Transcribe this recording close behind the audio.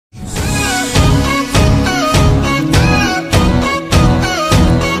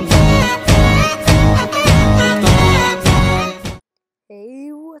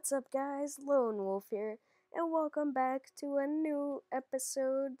What's up, guys? Lone Wolf here, and welcome back to a new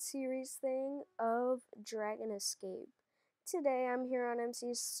episode series thing of Dragon Escape. Today I'm here on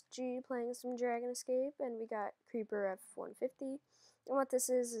MCSG playing some Dragon Escape, and we got Creeper F150. And what this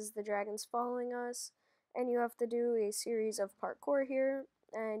is the dragons following us, and you have to do a series of parkour here,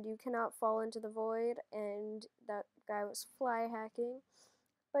 and you cannot fall into the void, and that guy was fly hacking,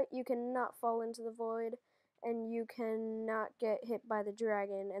 but you cannot fall into the void and you cannot get hit by the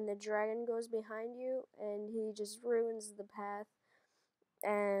dragon, and the dragon goes behind you and he just ruins the path,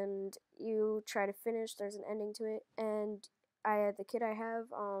 and you try to finish. There's an ending to it, and the kit I have,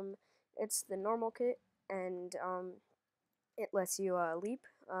 it's the normal kit, and it lets you leap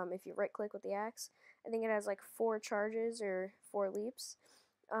if you right click with the axe. I think it has like 4 charges or 4 leaps.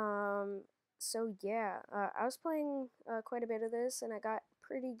 So yeah, I was playing quite a bit of this, and I got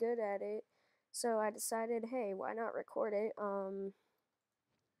pretty good at it. So I decided, hey, why not record it?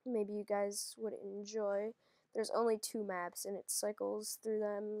 Maybe you guys would enjoy. There's only 2 maps, and it cycles through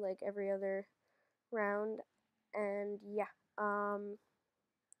them like every other round. And yeah, oh,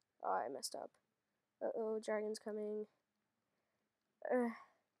 I messed up. Uh-oh, dragon's coming.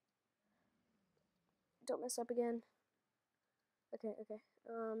 Don't mess up again. Okay.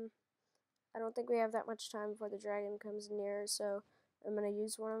 I don't think we have that much time before the dragon comes near, so I'm gonna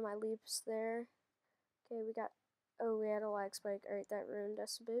use one of my leaps there. Okay, oh, we had a lag spike. Alright, that ruined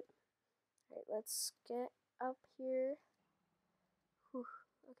us a bit. Alright, let's get up here. Whew.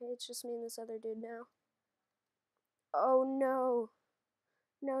 Okay, it's just me and this other dude now. Oh no!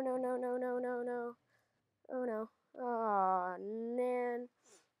 No. Oh no. Aw, man.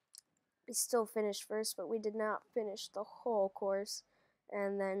 We still finished first, but we did not finish the whole course.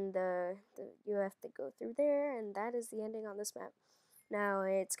 And then you have to go through there, and that is the ending on this map. Now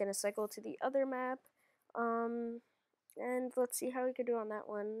it's gonna cycle to the other map, and let's see how we could do on that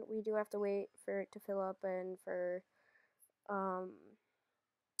one. We do have to wait for it to fill up and um,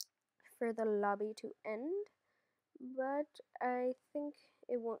 for the lobby to end, but I think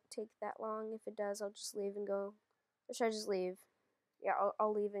it won't take that long. If it does, I'll just leave and go. Or should I just leave? Yeah,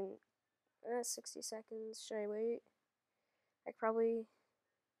 I'll leave in 60 seconds. Should I wait? I probably.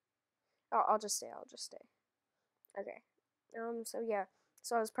 Oh, I'll just stay. Okay. So yeah.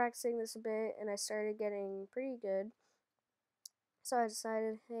 So I was practicing this a bit, and I started getting pretty good. So I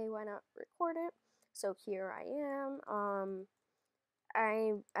decided, hey, why not record it? So here I am.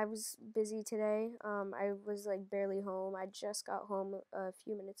 I was busy today. I was like barely home. I just got home a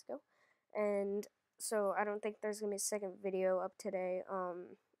few minutes ago, and so I don't think there's gonna be a second video up today.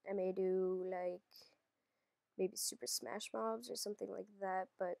 I may do like maybe Super Smash Mobs or something like that,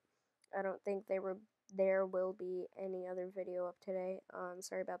 but I don't think there will be any other video up today.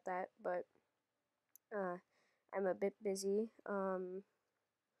 Sorry about that, but uh, I'm a bit busy.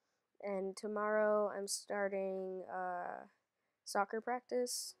 And tomorrow I'm starting soccer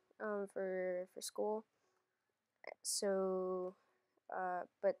practice for school. So,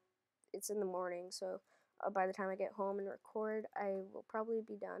 but it's in the morning, so by the time I get home and record, I will probably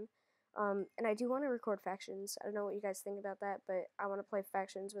be done. And I do want to record factions. I don't know what you guys think about that, but I want to play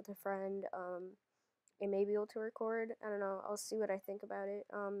factions with a friend. And may be able to record. I don't know. I'll see what I think about it.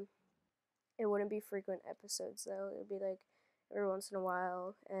 It wouldn't be frequent episodes though. It would be like every once in a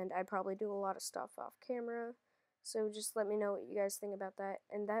while, and I'd probably do a lot of stuff off camera. So just let me know what you guys think about that.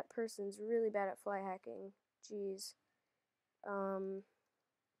 And that person's really bad at fly hacking. Jeez. Um,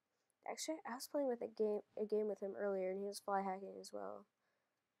 Actually, I was playing with a game with him earlier, and he was fly hacking as well.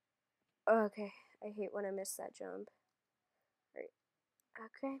 Okay, I hate when I miss that jump. Alright,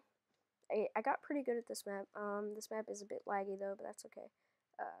 okay. I got pretty good at this map. This map is a bit laggy though, but that's okay.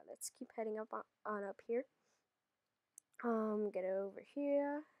 Let's keep heading up on up here. Get over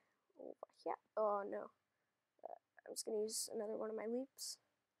here. Over here. Oh no. I'm just gonna use another one of my leaps.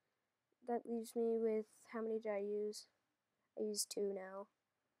 That leaves me with, how many did I use? I used 2 now.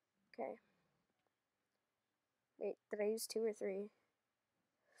 Okay. Wait, did I use 2 or 3?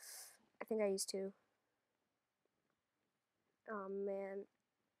 I think I used 2. Oh man.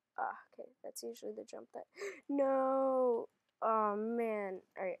 Okay, that's usually the jump that. No! Oh man.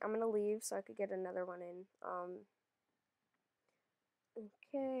 Alright, I'm gonna leave so I could get another one in.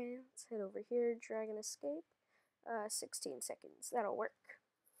 Okay, let's head over here. Dragon Escape. 16 seconds. That'll work.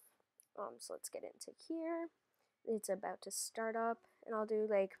 So let's get into here. It's about to start up, and I'll do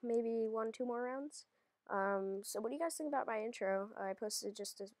like maybe 1-2 more rounds. So what do you guys think about my intro? I posted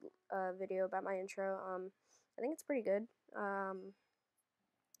just a video about my intro. I think it's pretty good.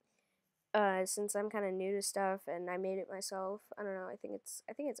 Since I'm kind of new to stuff and I made it myself, I don't know. I think it's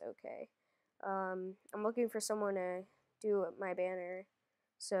okay. I'm looking for someone to do my banner,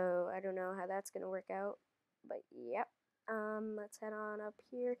 So I don't know how that's gonna work out. But yep. Let's head on up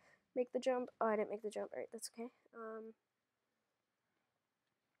here. Make the jump. Oh, I didn't make the jump. Alright, that's okay.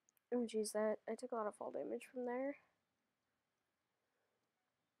 Oh geez, that I took a lot of fall damage from there.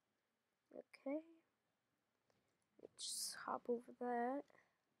 Okay. Just hop over that.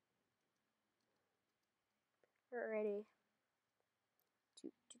 Alrighty.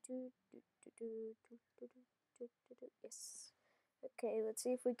 Yes. Okay, let's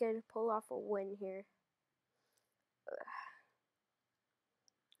see if we can pull off a win here.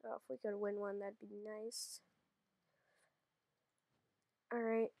 Oh, if we could win one, that'd be nice.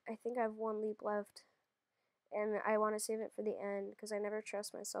 Alright, I think I have one leap left. And I want to save it for the end because I never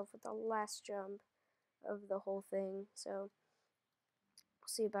trust myself with the last jump of the whole thing. So we'll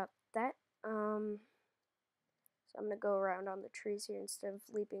see about that. So I'm going to go around on the trees here instead of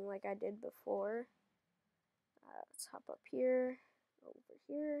leaping like I did before. Let's hop up here, over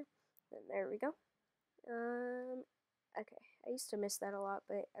here, and there we go. Okay, I used to miss that a lot,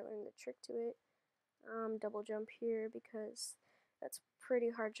 but I learned the trick to it. Double jump here because that's a pretty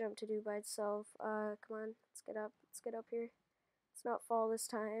hard jump to do by itself. Come on, let's get up here. Let's not fall this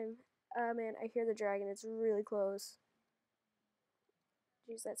time. Man, I hear the dragon, it's really close.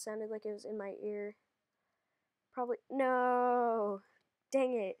 Jeez, that sounded like it was in my ear. Probably, no!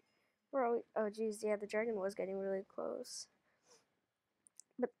 Dang it. Oh jeez, yeah, the dragon was getting really close.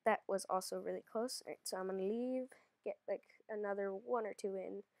 But that was also really close. Alright, so I'm gonna leave, get like another one or two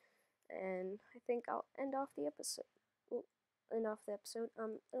in, and I think I'll end off the episode.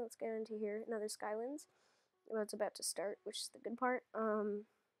 Let's get into here. Another Skylands. Well, it's about to start, which is the good part.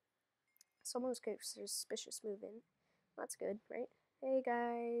 Someone was suspicious moving. That's good, right? Hey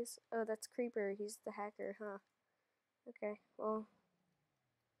guys. Oh, that's Creeper. He's the hacker, huh? Okay, well,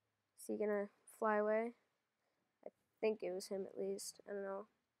 is he gonna fly away? I think it was him at least. I don't know.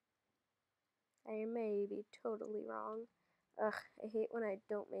 I may be totally wrong. Ugh, I hate when I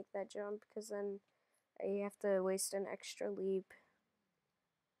don't make that jump because then I have to waste an extra leap.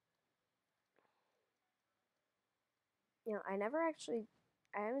 You know, I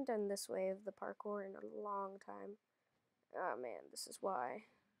haven't done this way of the parkour in a long time. Oh man, this is why.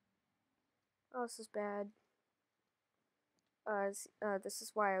 Oh, this is bad. This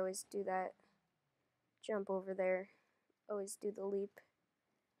is why I always do that jump over there. Always do the leap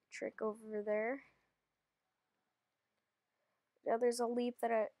trick over there. Now there's a leap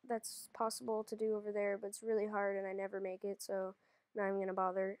that's possible to do over there, but it's really hard and I never make it, so not even gonna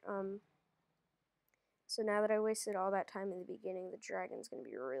bother. So now that I wasted all that time in the beginning, the dragon's gonna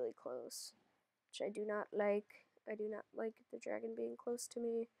be really close, which I do not like. I do not like the dragon being close to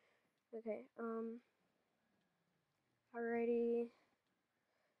me. Okay, alrighty.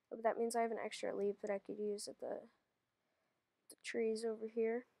 Oh, but that means I have an extra leap that I could use at the trees over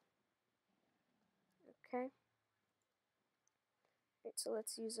here. Okay. Right, so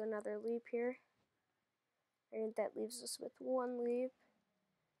let's use another leap here. And that leaves us with one leap.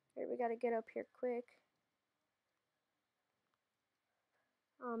 Alright, we gotta get up here quick.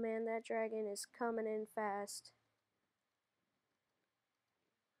 Oh man, that dragon is coming in fast.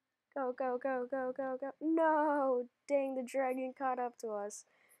 Go, go, go, go, go, go. No! Dang, the dragon caught up to us.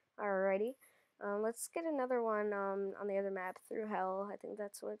 Alrighty. Let's get another one on the other map, Through Hell. I think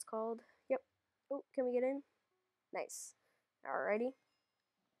that's what it's called. Yep. Oh, can we get in? Nice. Alrighty.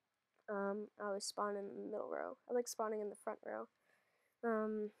 I always spawn in the middle row. I like spawning in the front row.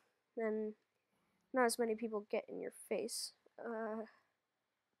 Then not as many people get in your face. Alright,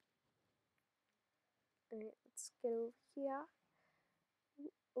 let's get over here.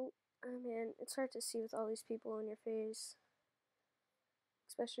 Oh, oh man, it's hard to see with all these people in your face.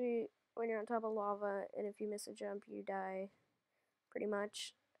 Especially when you're on top of lava, and if you miss a jump, you die. Pretty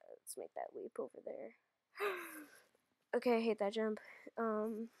much. Let's make that leap over there. Okay, I hate that jump.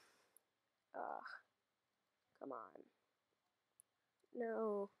 Come on.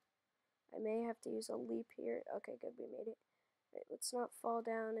 No. I may have to use a leap here. Okay, good, we made it. Right, let's not fall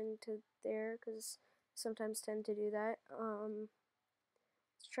down into there, because I sometimes tend to do that.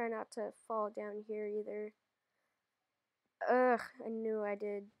 Let's try not to fall down here either. Ugh, I knew I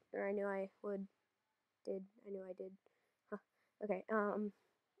did, or I knew I would. I knew I did. Huh. Okay,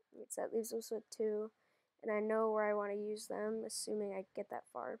 so that leaves us with two, and I know where I want to use them, assuming I get that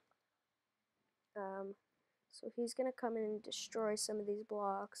far. So he's gonna come in and destroy some of these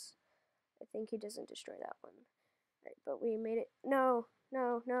blocks. I think he doesn't destroy that one. Alright, but we made it. No,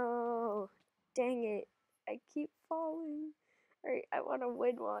 no, no. Dang it. I keep falling. Alright, I want to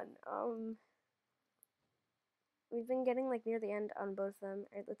win one. We've been getting like near the end on both of them.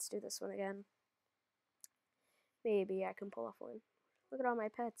 Alright, let's do this one again. Maybe I can pull off one. Look at all my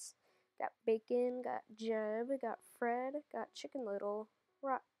pets. Got Bacon, got Jeb, got Fred, got Chicken Little,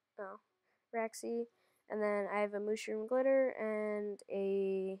 oh, Raxy, and then I have a Mushroom Glitter and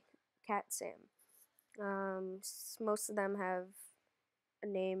a Cat Sam. Most of them have a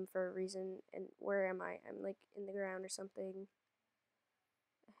name for a reason. And where am I? I'm like in the ground or something.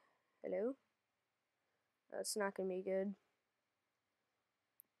 Hello? It's not gonna be good.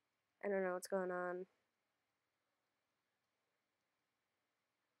 I don't know what's going on.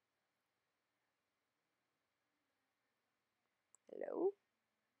 Hello?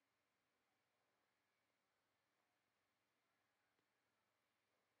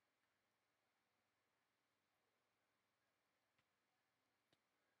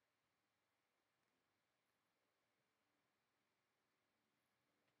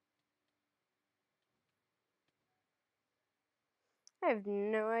 I have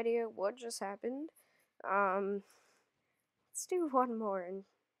no idea what just happened. Um, let's do one more. And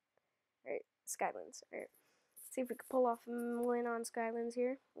alright, Skylands. Alright, see if we can pull off a win on Skylands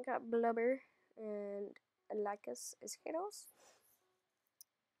here. We got Blubber and Alakis as heroes.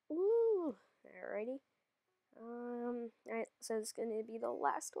 Ooh, alrighty. Alright, so it's gonna be the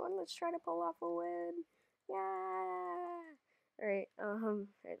last one. Let's try to pull off a win. Yeah. Alright,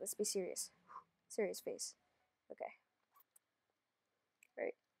 let's be serious. Serious face. Okay.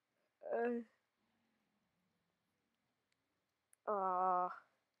 Alright. Uh,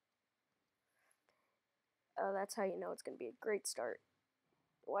 oh, that's how you know it's gonna be a great start.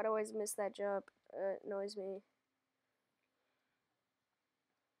 Why do I always miss that jump? It annoys me.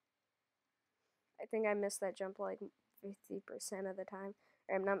 I think I missed that jump like 50% of the time.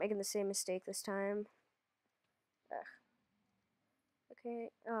 I'm not making the same mistake this time. Ugh. Okay.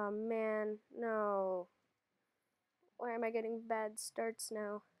 Oh man, no. Why am I getting bad starts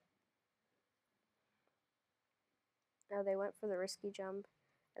now? Oh, they went for the risky jump.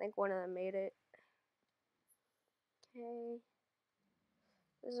 I think one of them made it. Okay.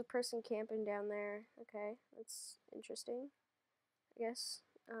 There's a person camping down there. Okay, that's interesting. I guess.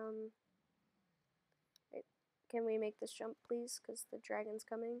 Wait, can we make this jump, please? Because the dragon's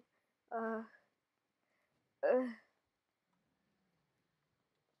coming. Uh.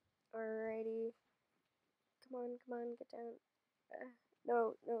 Alrighty. Come on, get down.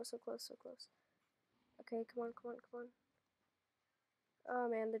 No, no, so close, so close. Okay, come on, come on, come on. Oh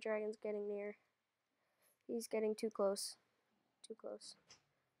man, the dragon's getting near. He's getting too close. Too close.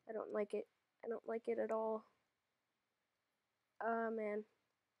 I don't like it. I don't like it at all. Oh man.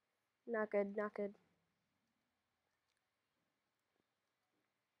 Not good, not good.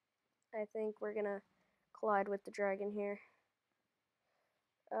 I think we're gonna collide with the dragon here.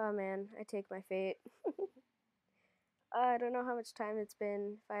 Oh man, I take my fate. I don't know how much time it's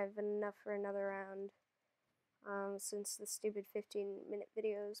been, if I have enough for another round, since the stupid 15-minute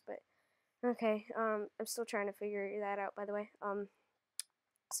videos, but okay, I'm still trying to figure that out, by the way.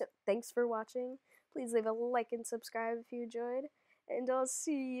 So thanks for watching. Please leave a like and subscribe if you enjoyed, and I'll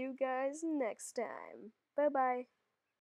see you guys next time. Bye-bye.